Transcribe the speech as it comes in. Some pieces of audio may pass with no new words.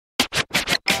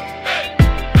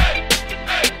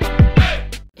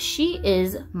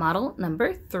is model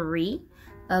number 3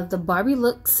 of the Barbie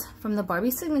looks from the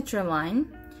Barbie signature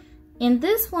line. And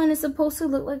this one is supposed to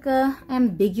look like a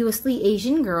ambiguously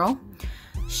Asian girl.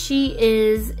 She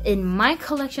is, in my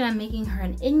collection, I'm making her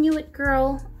an Inuit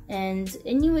girl. And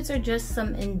Inuits are just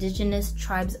some indigenous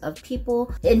tribes of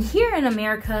people. And here in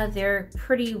America, they're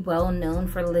pretty well known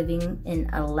for living in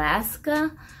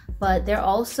Alaska, but they're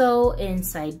also in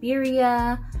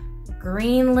Siberia,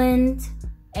 Greenland,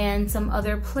 and some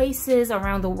other places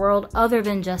around the world other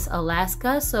than just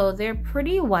Alaska. So they're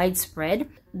pretty widespread.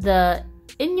 The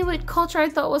Inuit culture I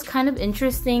thought was kind of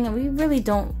interesting, and we really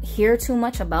don't hear too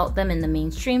much about them in the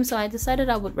mainstream, so I decided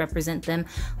I would represent them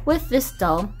with this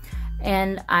doll.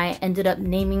 And I ended up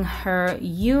naming her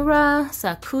Yura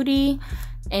Sakuri,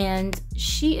 and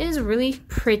she is really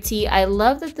pretty. I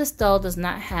love that this doll does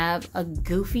not have a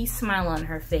goofy smile on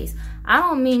her face. I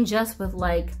don't mean just with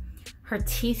like her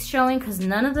teeth showing, because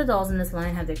none of the dolls in this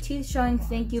line have their teeth showing.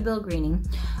 Thank you, Bill Greening.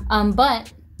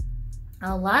 But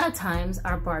a lot of times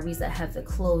our Barbies that have the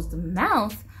closed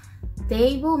mouth,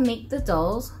 they will make the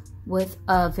dolls with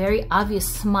a very obvious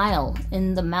smile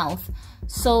in the mouth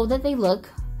so that they look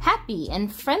happy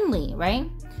and friendly, right?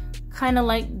 Kind of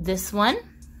like this one.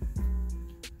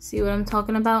 See what I'm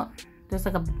talking about? There's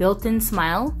like a built-in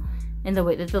smile in the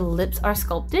way that the lips are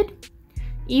sculpted,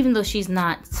 even though she's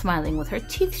not smiling with her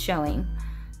teeth showing.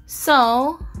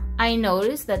 So I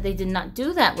noticed that they did not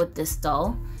do that with this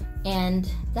doll,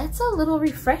 and that's a little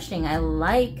refreshing. I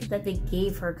like that they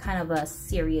gave her kind of a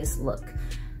serious look.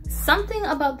 Something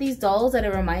about these dolls that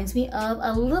it reminds me of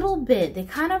a little bit, they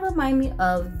kind of remind me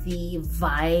of the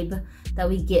vibe that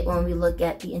we get when we look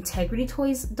at the Integrity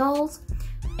Toys dolls.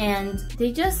 And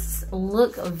they just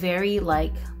look very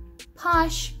like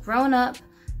posh, grown up,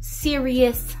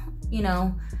 serious, you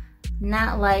know,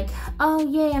 not like, oh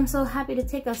yay, I'm so happy to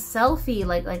take a selfie,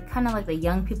 like kind of like the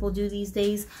young people do these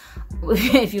days.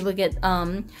 If you look at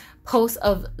posts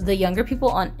of the younger people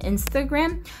on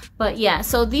Instagram. But yeah,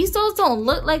 so these dolls don't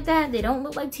look like that. They don't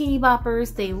look like teeny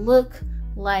boppers. They look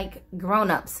like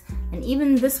grown-ups. And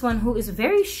even this one, who is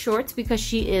very short because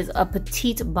she is a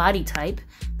petite body type,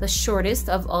 the shortest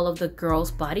of all of the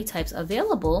girls' body types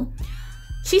available,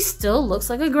 she still looks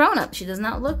like a grown-up. She does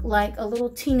not look like a little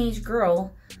teenage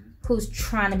girl who's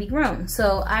trying to be grown.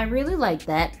 So I really like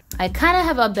that. I kind of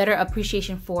have a better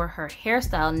appreciation for her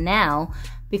hairstyle now,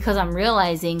 because I'm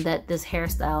realizing that this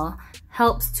hairstyle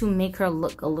helps to make her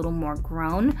look a little more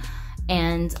grown.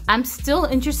 And I'm still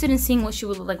interested in seeing what she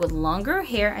would look like with longer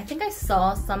hair. I think I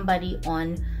saw somebody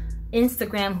on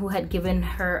Instagram who had given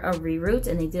her a reroot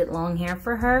and they did long hair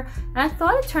for her. And I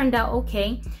thought it turned out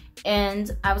okay. And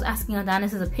I was asking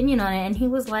Adonis's opinion on it, and he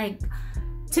was like,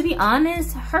 to be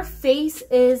honest, her face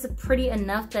is pretty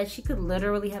enough that she could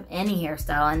literally have any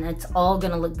hairstyle and it's all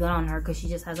gonna look good on her because she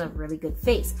just has a really good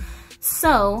face.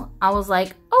 So I was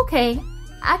like, okay,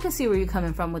 I can see where you're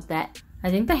coming from with that. I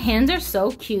think the hands are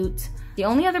so cute. The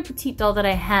only other petite doll that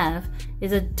I have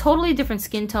is a totally different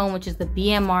skin tone, which is the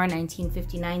BMR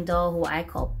 1959 doll, who I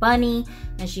call Bunny,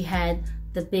 and she had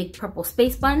the big purple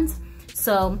space buns.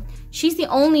 So she's the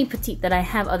only petite that I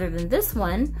have other than this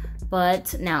one.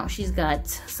 But now she's got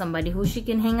somebody who she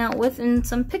can hang out with in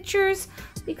some pictures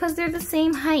because they're the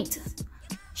same height.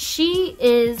 She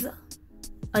is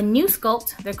a new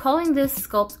sculpt. They're calling this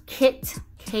sculpt Kit,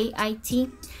 K-I-T.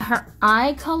 Her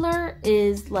eye color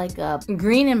is like a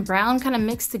green and brown kind of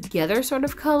mixed together sort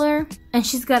of color. And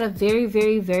she's got a very,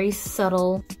 very, very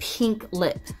subtle pink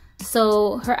lip.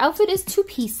 So her outfit is 2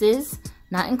 pieces,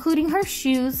 not including her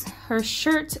shoes. Her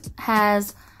shirt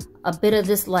has a bit of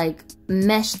this like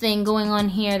mesh thing going on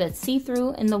here that's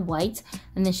see-through in the white,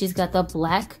 and then she's got the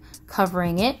black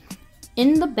covering it.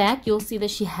 In the back, you'll see that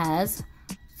she has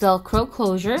Velcro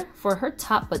closure for her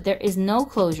top, but there is no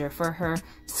closure for her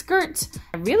skirt.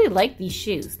 I really like these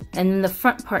shoes. And then the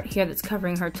front part here that's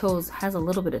covering her toes has a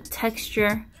little bit of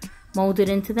texture molded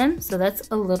into them, so that's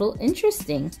a little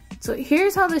interesting. So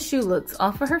here's how the shoe looks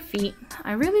off of her feet.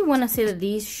 I really want to say that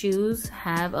these shoes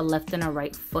have a left and a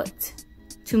right foot.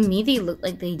 To me, they look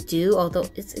like they do, although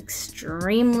it's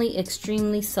extremely,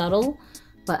 extremely subtle.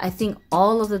 But I think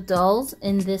all of the dolls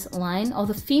in this line, all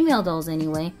the female dolls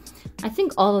anyway, I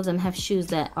think all of them have shoes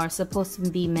that are supposed to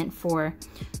be meant for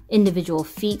individual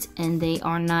feet, and they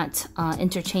are not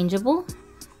interchangeable,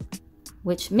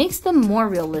 which makes them more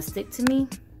realistic to me.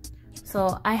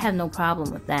 So I have no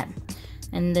problem with that.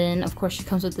 And then, of course, she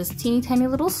comes with this teeny tiny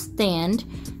little stand.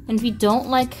 And if you don't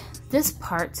like this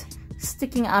part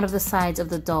sticking out of the sides of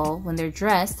the doll when they're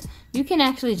dressed, you can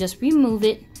actually just remove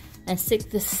it and stick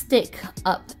the stick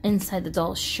up inside the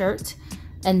doll's shirt,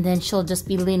 and then she'll just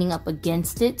be leaning up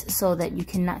against it so that you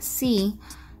cannot see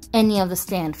any of the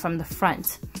stand from the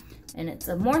front. And it's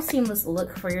a more seamless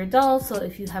look for your doll. So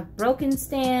if you have broken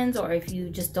stands or if you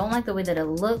just don't like the way that it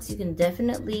looks, you can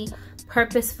definitely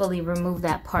purposefully remove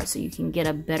that part so you can get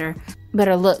a better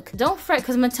look. Don't fret,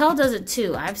 because Mattel does it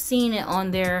too. I've seen it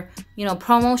on their, you know,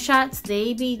 promo shots.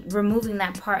 They be removing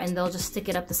that part and they'll just stick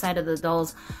it up the side of the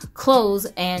doll's clothes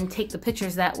and take the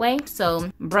pictures that way. So,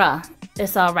 bruh,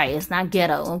 it's all right. It's not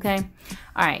ghetto, okay?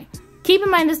 All right. Keep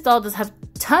in mind, this doll does have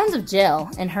tons of gel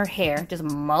in her hair, just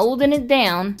molding it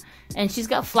down, and she's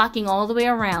got flocking all the way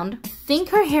around. I think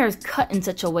her hair is cut in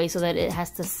such a way so that it has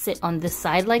to sit on this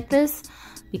side like this,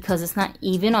 because it's not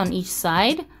even on each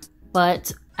side.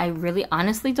 But I really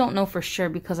honestly don't know for sure,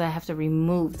 because I have to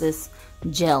remove this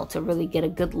gel to really get a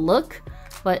good look.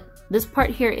 But this part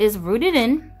here is rooted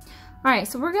in. Alright,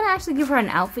 so we're going to actually give her an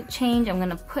outfit change. I'm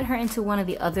going to put her into one of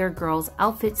the other girls'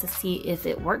 outfits to see if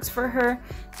it works for her.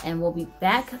 And we'll be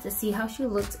back to see how she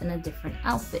looks in a different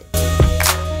outfit.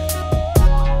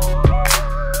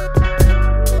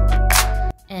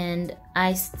 And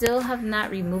I still have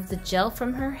not removed the gel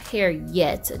from her hair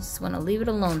yet. I just want to leave it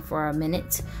alone for a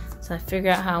minute so I figure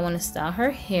out how I want to style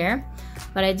her hair.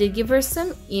 But I did give her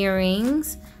some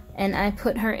earrings, and I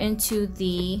put her into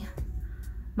the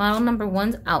model number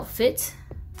 1's outfit,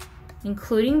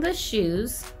 including the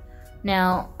shoes.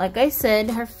 Now, like I said,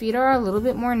 her feet are a little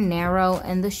bit more narrow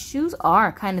and the shoes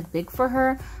are kind of big for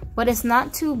her, but it's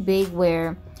not too big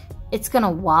where it's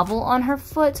gonna wobble on her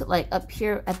foot. Like up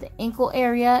here at the ankle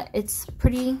area, it's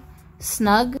pretty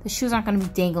snug. The shoes aren't gonna be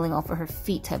dangling off of her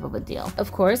feet type of a deal.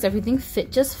 Of course, everything fit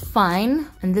just fine,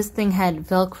 and this thing had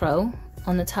Velcro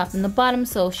on the top and the bottom,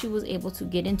 so she was able to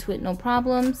get into it no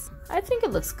problems. I think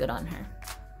it looks good on her.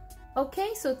 Okay,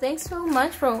 so thanks so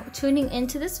much for tuning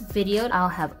into this video. I'll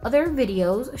have other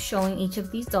videos showing each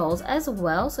of these dolls as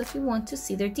well, so if you want to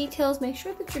see their details, make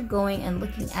sure that you're going and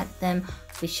looking at them.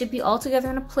 They should be all together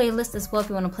in a playlist as well if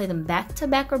you want to play them back to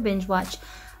back or binge watch.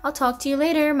 I'll talk to you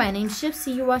later. My name's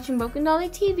Gypsie. You're watching Broken Dolly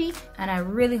TV, and I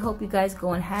really hope you guys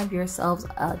go and have yourselves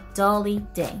a dolly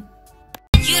day.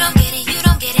 You don't get it, you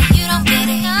don't get it, you don't get it.